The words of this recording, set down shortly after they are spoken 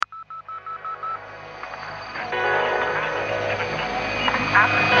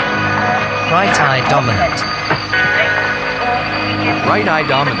Right eye dominant. Right eye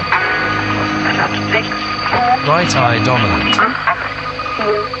dominant. Right eye dominant.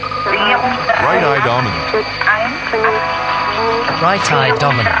 Right eye dominant. Right eye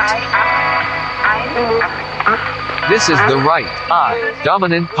dominant. This is the Right Eye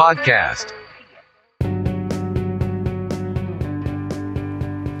Dominant Podcast.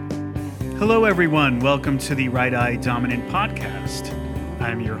 Hello, everyone. Welcome to the Right Eye Dominant Podcast.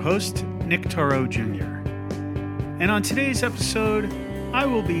 I'm your host, Nick Toro Jr. And on today's episode, I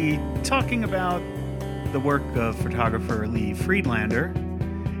will be talking about the work of photographer Lee Friedlander,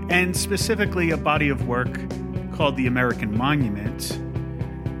 and specifically a body of work called The American Monument.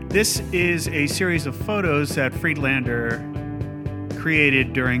 This is a series of photos that Friedlander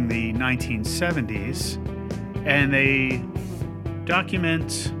created during the 1970s, and they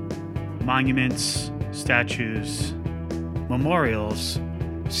document monuments, statues, memorials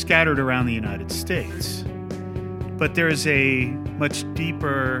scattered around the United States. But there's a much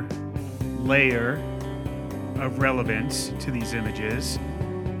deeper layer of relevance to these images,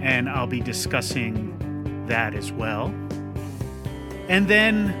 and I'll be discussing that as well. And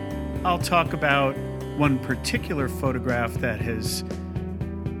then I'll talk about one particular photograph that has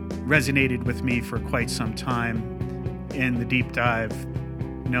resonated with me for quite some time in the deep dive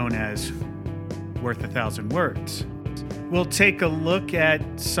known as Worth a Thousand Words. We'll take a look at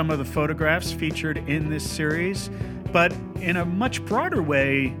some of the photographs featured in this series, but in a much broader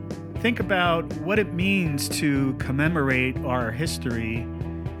way, think about what it means to commemorate our history,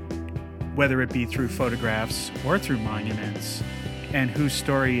 whether it be through photographs or through monuments, and whose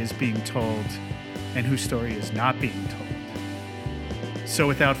story is being told and whose story is not being told. So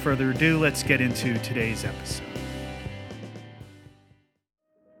without further ado, let's get into today's episode.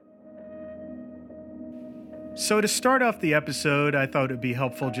 So to start off the episode, I thought it would be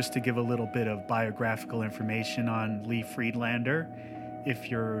helpful just to give a little bit of biographical information on Lee Friedlander. If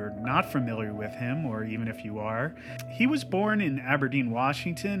you're not familiar with him, or even if you are, he was born in Aberdeen,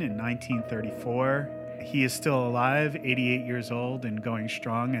 Washington in 1934. He is still alive, 88 years old and going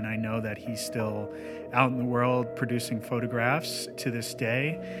strong, and I know that he's still out in the world producing photographs to this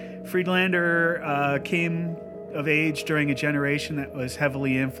day. Friedlander came of age during a generation that was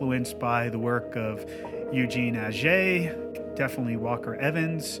heavily influenced by the work of Eugene Auger, definitely Walker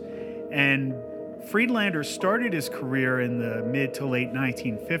Evans, and Friedlander started his career in the mid to late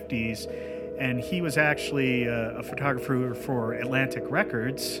 1950s, and he was actually a photographer for Atlantic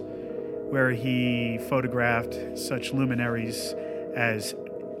Records, where he photographed such luminaries as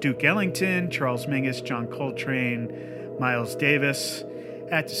Duke Ellington, Charles Mingus, John Coltrane, Miles Davis.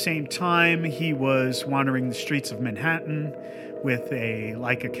 At the same time, he was wandering the streets of Manhattan with a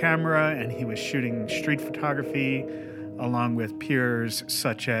Leica camera, and he was shooting street photography along with peers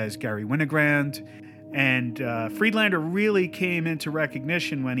such as Garry Winogrand. And Friedlander really came into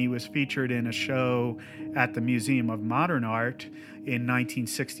recognition when he was featured in a show at the Museum of Modern Art in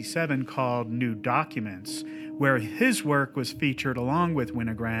 1967 called New Documents, where his work was featured along with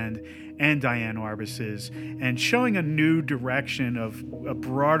Winogrand and Diane Arbus's, and showing a new direction of a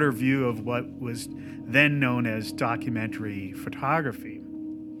broader view of what was then known as documentary photography.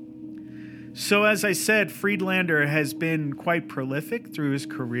 So as I said, Friedlander has been quite prolific through his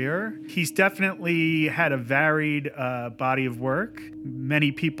career. He's definitely had a varied body of work.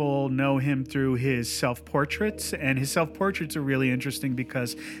 Many people know him through his self-portraits, and his self-portraits are really interesting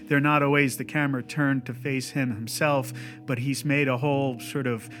because they're not always the camera turned to face him himself, but he's made a whole sort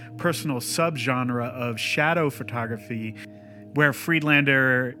of personal subgenre of shadow photography where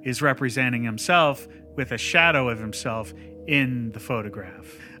Friedlander is representing himself with a shadow of himself in the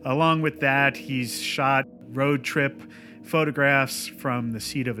photograph. Along with that, he's shot road trip photographs from the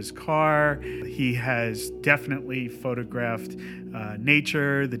seat of his car. He has definitely photographed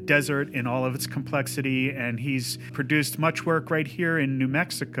nature, the desert in all of its complexity, and he's produced much work right here in New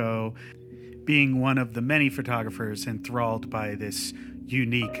Mexico, being one of the many photographers enthralled by this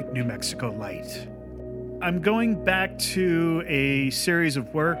unique New Mexico light. I'm going back to a series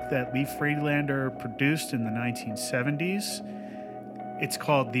of work that Lee Friedlander produced in the 1970s. It's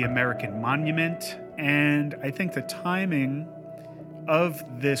called The American Monument, and I think the timing of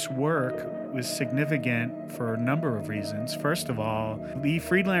this work was significant for a number of reasons. First of all, Lee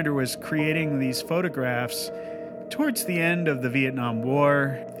Friedlander was creating these photographs towards the end of the Vietnam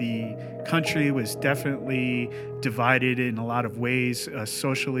War, the country was definitely divided in a lot of ways,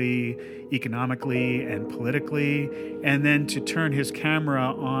 socially, economically, and politically. And then to turn his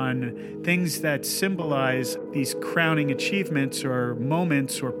camera on things that symbolize these crowning achievements or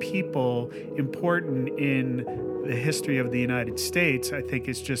moments or people important in the history of the United States, I think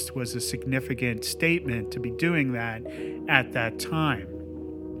was a significant statement to be doing that at that time.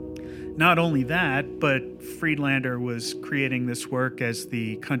 Not only that, but Friedlander was creating this work as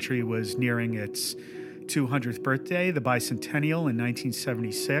the country was nearing its 200th birthday, the bicentennial in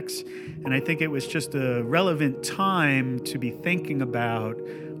 1976. And I think it was just a relevant time to be thinking about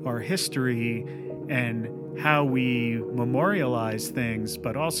our history and how we memorialize things,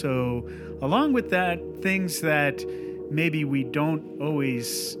 but also, along with that, things that maybe we don't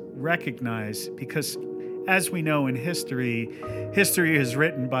always recognize, because as we know in history is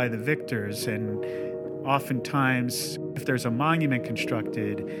written by the victors, and oftentimes if there's a monument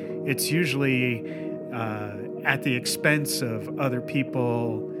constructed, it's usually at the expense of other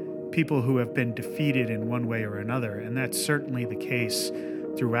people who have been defeated in one way or another, and that's certainly the case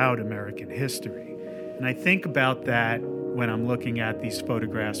throughout American history. And I think about that when I'm looking at these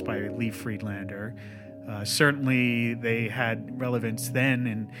photographs by Lee Friedlander. Certainly they had relevance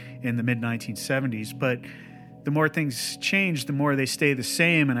then in the mid-1970s, but the more things change, the more they stay the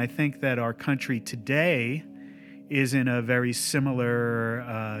same. And I think that our country today is in a very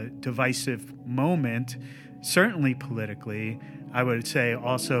similar divisive moment, certainly politically, I would say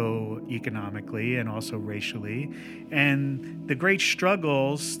also economically and also racially. And the great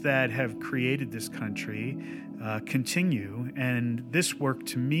struggles that have created this country continue. And this work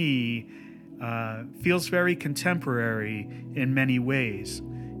to me feels very contemporary in many ways,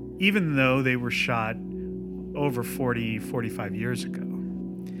 even though they were shot over 45 years ago.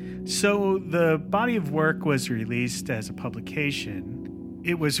 So the body of work was released as a publication.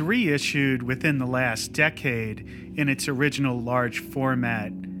 It was reissued within the last decade in its original large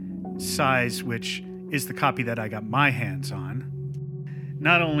format size, which is the copy that I got my hands on.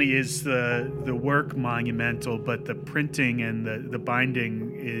 Not only is the work monumental, but the printing and the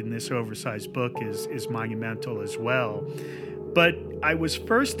binding in this oversized book is monumental as well. But I was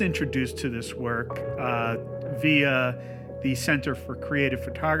first introduced to this work via the Center for Creative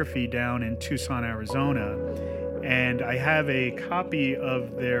Photography down in Tucson, Arizona. And I have a copy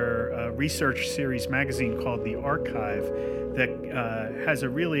of their research series magazine called The Archive that has a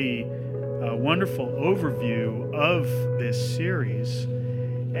really wonderful overview of this series.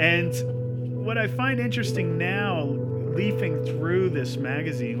 And what I find interesting now, leafing through this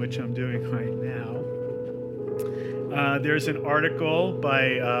magazine, which I'm doing right now, there's an article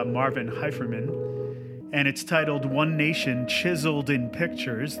by Marvin Heiferman, and it's titled "One Nation Chiseled in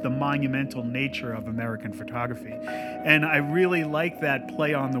Pictures, the Monumental Nature of American Photography." And I really like that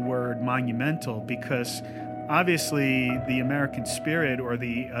play on the word monumental, because obviously the American spirit or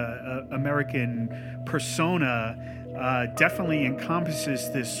the American persona definitely encompasses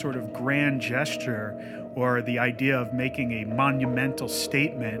this sort of grand gesture, or the idea of making a monumental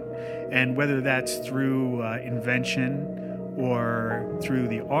statement, and whether that's through invention or through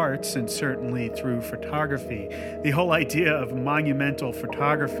the arts, and certainly through photography. The whole idea of monumental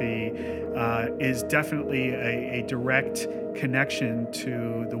photography is definitely a direct connection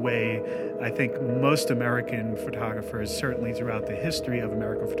to the way I think most American photographers, certainly throughout the history of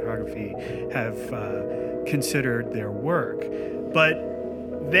American photography, have considered their work. But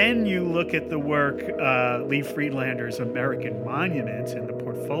then you look at the work, Lee Friedlander's American Monuments, and the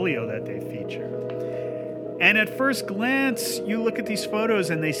portfolio that they feature. And at first glance, you look at these photos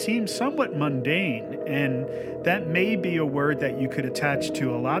and they seem somewhat mundane, and that may be a word that you could attach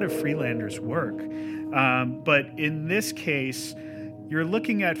to a lot of Friedlander's work. But in this case, you're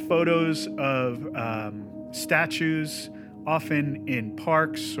looking at photos of statues, often in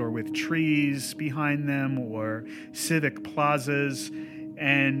parks or with trees behind them, or civic plazas.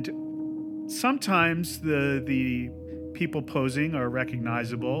 And sometimes the people posing are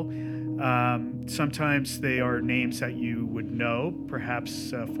recognizable. Sometimes they are names that you would know,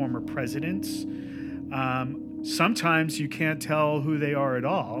 perhaps former presidents. Sometimes you can't tell who they are at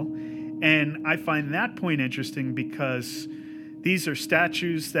all. And I find that point interesting, because these are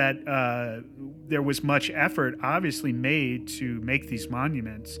statues that there was much effort obviously made to make these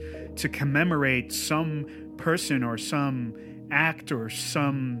monuments to commemorate some person or some act or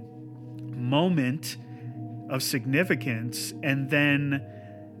some moment of significance, and then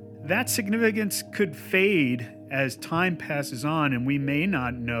that significance could fade as time passes on, and we may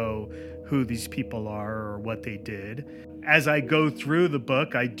not know who these people are or what they did. As I go through the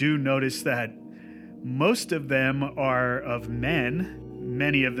book, I do notice that Most of them are of men.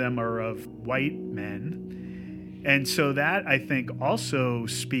 Many of them are of white men. And so that, I think, also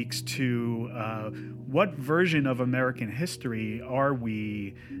speaks to what version of American history are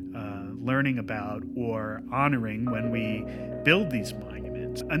we learning about or honoring when we build these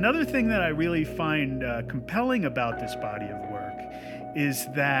monuments. Another thing that I really find compelling about this body of work is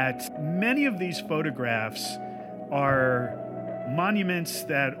that many of these photographs are monuments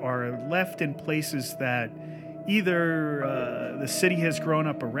that are left in places that either the city has grown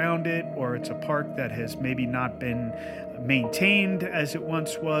up around it, or it's a park that has maybe not been maintained as it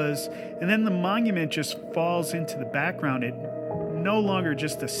once was. And then the monument just falls into the background. It no longer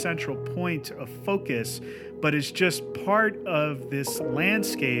just a central point of focus, but is just part of this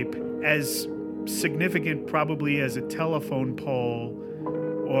landscape, as significant probably as a telephone pole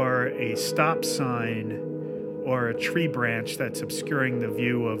or a stop sign or a tree branch that's obscuring the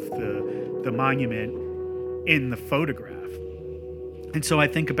view of the monument in the photograph. And so I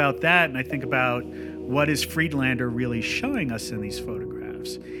think about that, and I think about what is Friedlander really showing us in these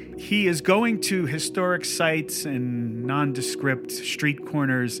photographs. He is going to historic sites and nondescript street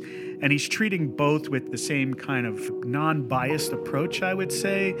corners, and he's treating both with the same kind of non-biased approach, I would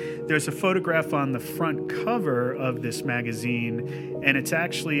say. There's a photograph on the front cover of this magazine, and it's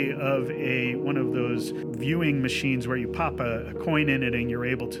actually of one of those viewing machines where you pop a coin in it and you're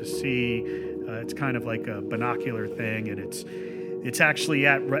able to see. It's kind of like a binocular thing, and it's actually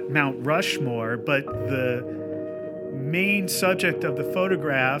at Mount Rushmore, but the main subject of the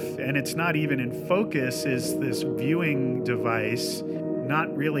photograph, and it's not even in focus, is this viewing device,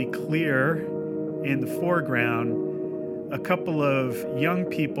 not really clear in the foreground. A couple of young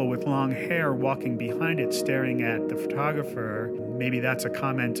people with long hair walking behind it, staring at the photographer. Maybe that's a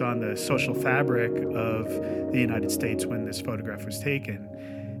comment on the social fabric of the United States when this photograph was taken.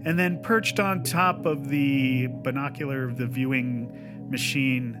 And then perched on top of the binocular, the viewing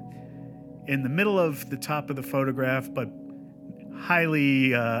machine, in the middle of the top of the photograph, but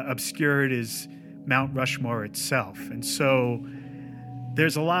highly obscured, is Mount Rushmore itself. And so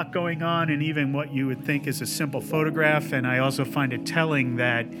there's a lot going on in even what you would think is a simple photograph. And I also find it telling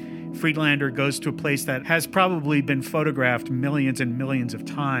that Friedlander goes to a place that has probably been photographed millions and millions of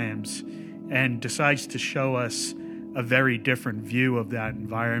times and decides to show us a very different view of that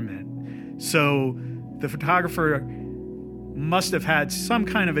environment. So the photographer must have had some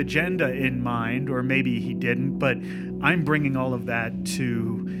kind of agenda in mind, or maybe he didn't, but I'm bringing all of that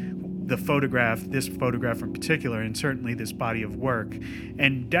to the photograph, this photograph in particular, and certainly this body of work.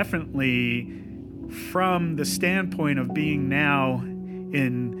 And definitely from the standpoint of being now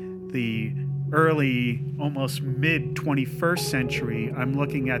in the early, almost mid-21st century, I'm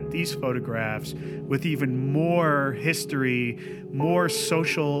looking at these photographs with even more history, more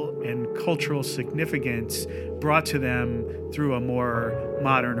social and cultural significance brought to them through a more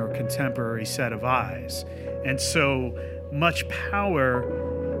modern or contemporary set of eyes. And so much power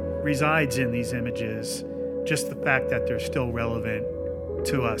resides in these images, just the fact that they're still relevant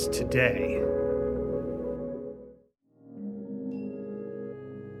to us today.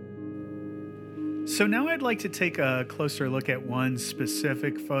 So now I'd like to take a closer look at one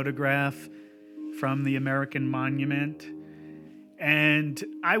specific photograph from the American Monument. And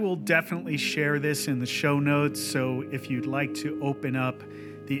I will definitely share this in the show notes, so if you'd like to open up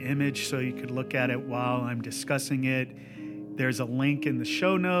the image so you could look at it while I'm discussing it, there's a link in the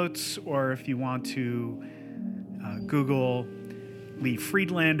show notes, or if you want to Google Lee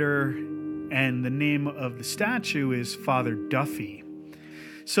Friedlander, and the name of the statue is Father Duffy.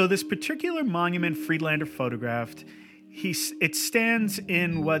 So this particular monument Friedlander photographed, it stands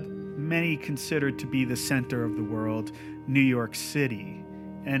in what many consider to be the center of the world, New York City.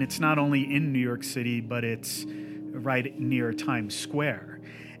 And it's not only in New York City, but it's right near Times Square.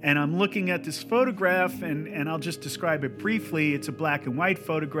 And I'm looking at this photograph, and I'll just describe it briefly. It's a black and white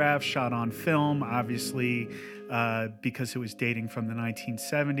photograph shot on film, obviously, because it was dating from the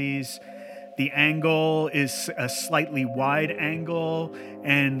 1970s. The angle is a slightly wide angle,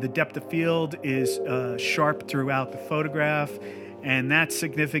 and the depth of field is sharp throughout the photograph. And that's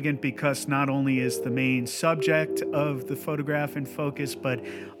significant because not only is the main subject of the photograph in focus, but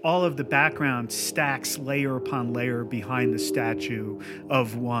all of the background stacks layer upon layer behind the statue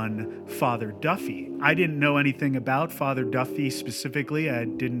of one Father Duffy. I didn't know anything about Father Duffy specifically. I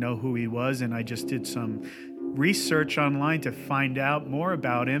didn't know who he was, and I just did some research online to find out more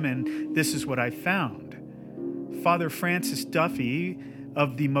about him, and this is what I found. Father Francis Duffy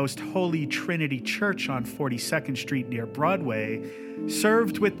of the Most Holy Trinity Church on 42nd Street near Broadway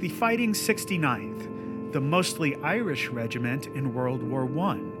served with the Fighting 69th, the mostly Irish regiment in World War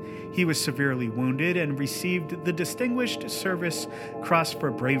I. He was severely wounded and received the Distinguished Service Cross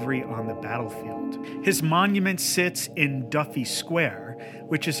for Bravery on the battlefield. His monument sits in Duffy Square,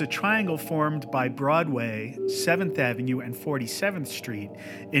 which is a triangle formed by Broadway, 7th Avenue, and 47th Street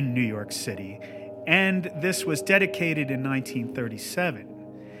in New York City, and this was dedicated in 1937.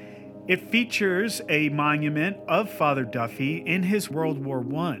 It features a monument of Father Duffy in his World War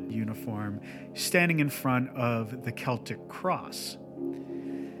I uniform, standing in front of the Celtic Cross.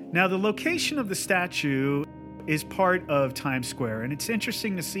 Now, the location of the statue is part of Times Square, and it's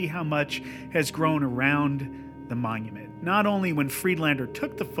interesting to see how much has grown around the monument. Not only when Friedlander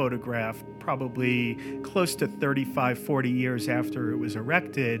took the photograph, probably close to 35, 40 years after it was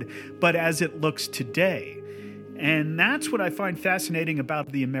erected, but as it looks today. And that's what I find fascinating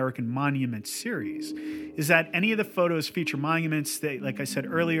about the American Monument series, is that any of the photos feature monuments that, like I said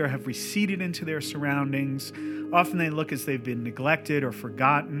earlier, have receded into their surroundings. Often they look as they've been neglected or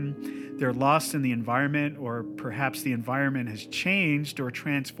forgotten. They're lost in the environment, or perhaps the environment has changed or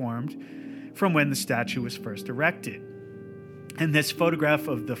transformed from when the statue was first erected. And this photograph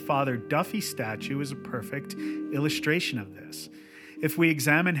of the Father Duffy statue is a perfect illustration of this. If we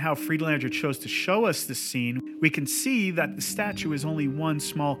examine how Friedlander chose to show us this scene, we can see that the statue is only one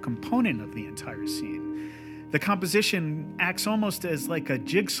small component of the entire scene. The composition acts almost as like a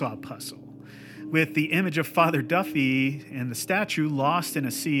jigsaw puzzle, with the image of Father Duffy and the statue lost in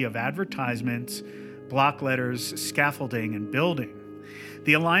a sea of advertisements, block letters, scaffolding, and building.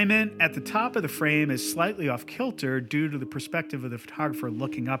 The alignment at the top of the frame is slightly off kilter due to the perspective of the photographer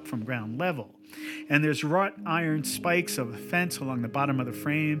looking up from ground level. And there's wrought iron spikes of a fence along the bottom of the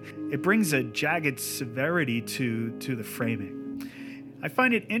frame. It brings a jagged severity to the framing. I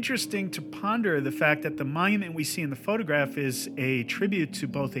find it interesting to ponder the fact that the monument we see in the photograph is a tribute to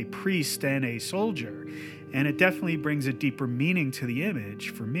both a priest and a soldier, and it definitely brings a deeper meaning to the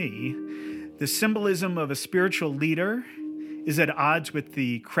image for me. The symbolism of a spiritual leader is at odds with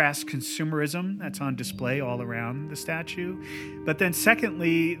the crass consumerism that's on display all around the statue. But then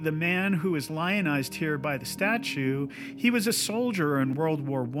secondly, the man who is lionized here by the statue, he was a soldier in World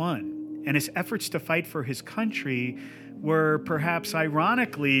War I, and his efforts to fight for his country were perhaps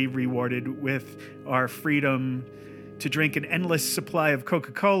ironically rewarded with our freedom to drink an endless supply of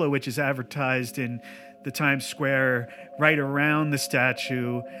Coca-Cola, which is advertised in the Times Square right around the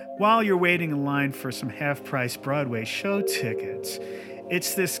statue while you're waiting in line for some half-price Broadway show tickets.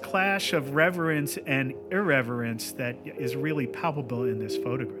 It's this clash of reverence and irreverence that is really palpable in this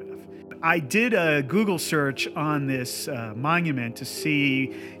photograph. I did a Google search on this monument to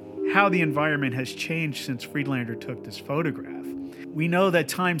see how the environment has changed since Friedlander took this photograph. We know that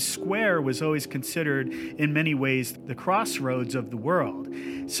Times Square was always considered, in many ways, the crossroads of the world.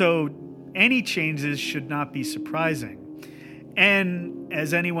 So any changes should not be surprising. And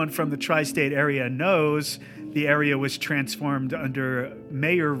as anyone from the tri-state area knows, the area was transformed under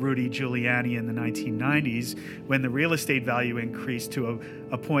Mayor Rudy Giuliani in the 1990s when the real estate value increased to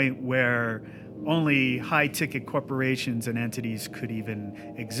a point where only high-ticket corporations and entities could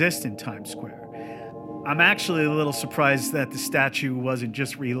even exist in Times Square. I'm actually a little surprised that the statue wasn't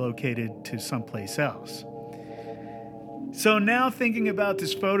just relocated to someplace else. So now thinking about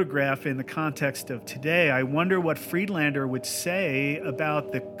this photograph in the context of today, I wonder what Friedlander would say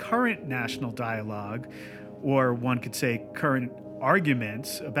about the current national dialogue, or one could say current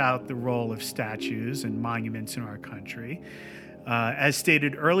arguments about the role of statues and monuments in our country. As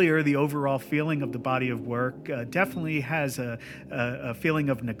stated earlier, the overall feeling of the body of work definitely has a feeling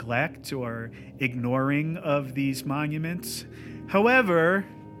of neglect or ignoring of these monuments. However,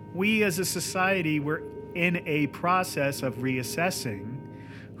 we as a society, we're in a process of reassessing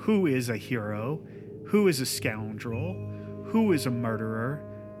who is a hero, who is a scoundrel, who is a murderer,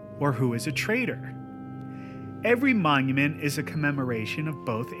 or who is a traitor. Every monument is a commemoration of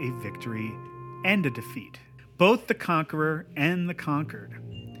both a victory and a defeat, both the conqueror and the conquered.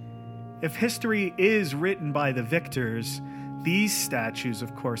 If history is written by the victors, these statues,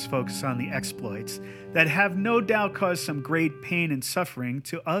 of course, focus on the exploits that have no doubt caused some great pain and suffering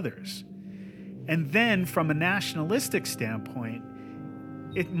to others. And then, from a nationalistic standpoint,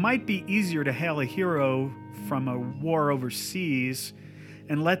 it might be easier to hail a hero from a war overseas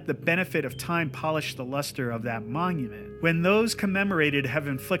and let the benefit of time polish the luster of that monument. When those commemorated have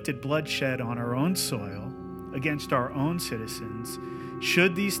inflicted bloodshed on our own soil, against our own citizens,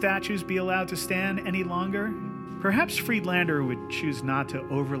 should these statues be allowed to stand any longer? Perhaps Friedlander would choose not to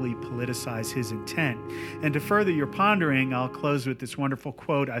overly politicize his intent. And to further your pondering, I'll close with this wonderful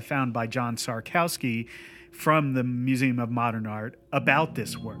quote I found by John Sarkowski from the Museum of Modern Art about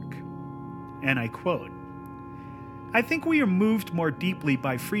this work. And I quote, I think we are moved more deeply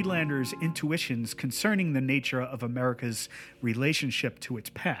by Friedlander's intuitions concerning the nature of America's relationship to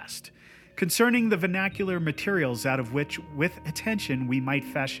its past, concerning the vernacular materials out of which, with attention, we might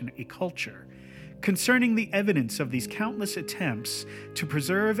fashion a culture, concerning the evidence of these countless attempts to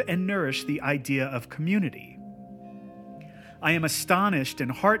preserve and nourish the idea of community. I am astonished and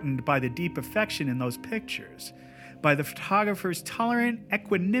heartened by the deep affection in those pictures, by the photographer's tolerant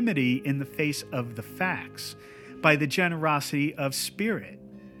equanimity in the face of the facts, by the generosity of spirit,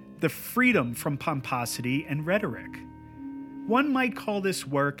 the freedom from pomposity and rhetoric. One might call this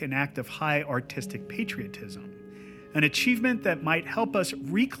work an act of high artistic patriotism, an achievement that might help us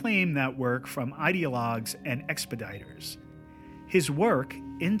reclaim that work from ideologues and expediters. His work,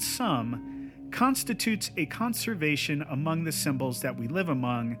 in sum, constitutes a conservation among the symbols that we live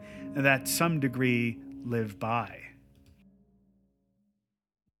among and that to some degree live by.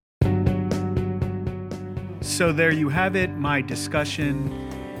 So there you have it, my discussion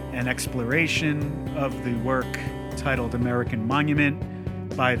and exploration of the work titled American Monument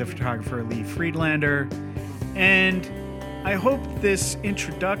by the photographer Lee Friedlander. And I hope this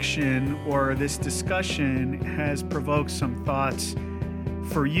introduction or this discussion has provoked some thoughts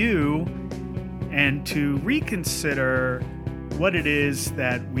for you and to reconsider what it is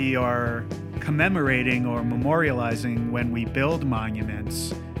that we are commemorating or memorializing when we build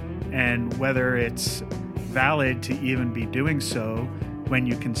monuments, and whether it's valid to even be doing so when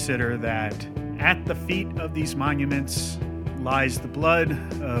you consider that at the feet of these monuments lies the blood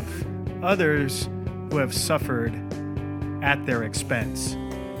of others who have suffered at their expense.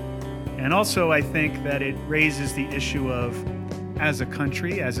 And also, I think that it raises the issue of, as a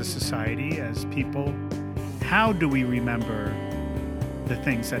country, as a society, as people, how do we remember the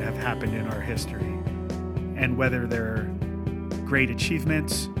things that have happened in our history? And whether they're great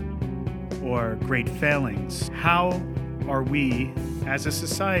achievements or great failings, how are we, as a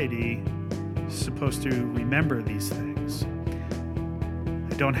society, supposed to remember these things?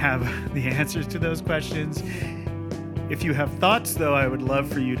 I don't have the answers to those questions. If you have thoughts, though, I would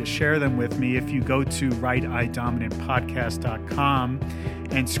love for you to share them with me. If you go to righteyedominantpodcast.com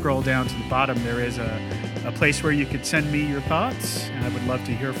and scroll down to the bottom, there is a place where you could send me your thoughts, and I would love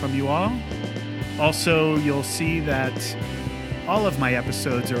to hear from you all. Also, you'll see that all of my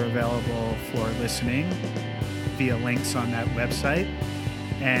episodes are available for listening via links on that website,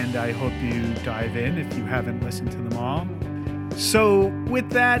 and I hope you dive in if you haven't listened to them all. So with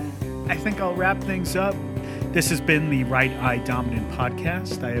that, I think I'll wrap things up. This has been the Right Eye Dominant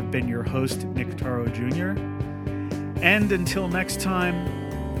Podcast. I have been your host, Nick Taro Jr. And until next time,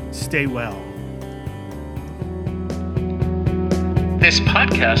 stay well. This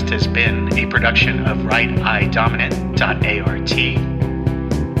podcast has been a production of RightEyeDominant.art.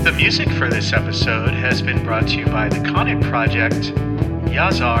 The music for this episode has been brought to you by the Conant Project,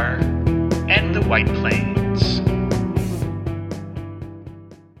 Yazar, and The White Plane.